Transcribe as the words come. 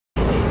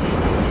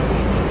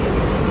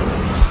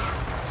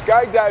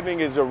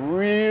Skydiving is a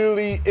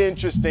really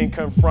interesting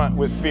confront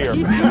with fear.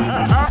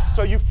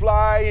 So you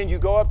fly and you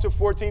go up to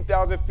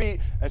 14,000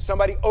 feet and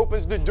somebody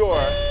opens the door,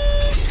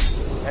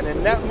 and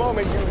in that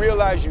moment you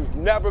realize you've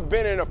never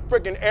been in a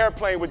freaking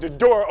airplane with the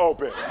door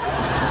open.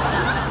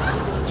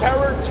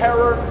 Terror,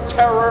 terror,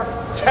 terror,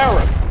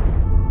 terror.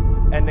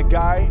 And the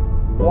guy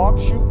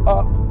walks you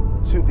up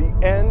to the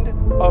end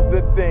of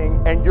the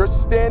thing, and you're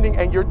standing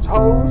and your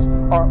toes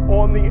are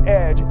on the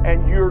edge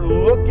and you're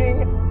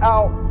looking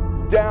out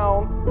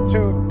down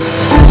to,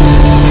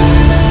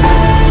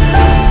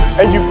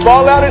 and you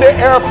fall out of the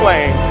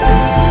airplane,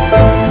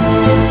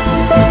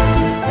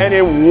 and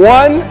in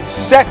 1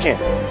 second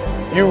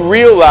you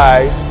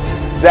realize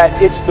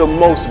that it's the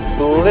most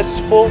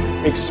blissful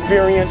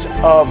experience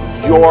of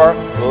your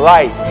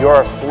life.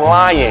 You're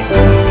flying.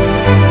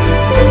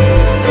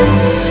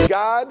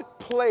 God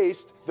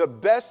placed the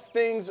best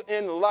things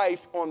in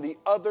life on the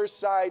other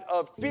side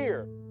of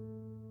fear.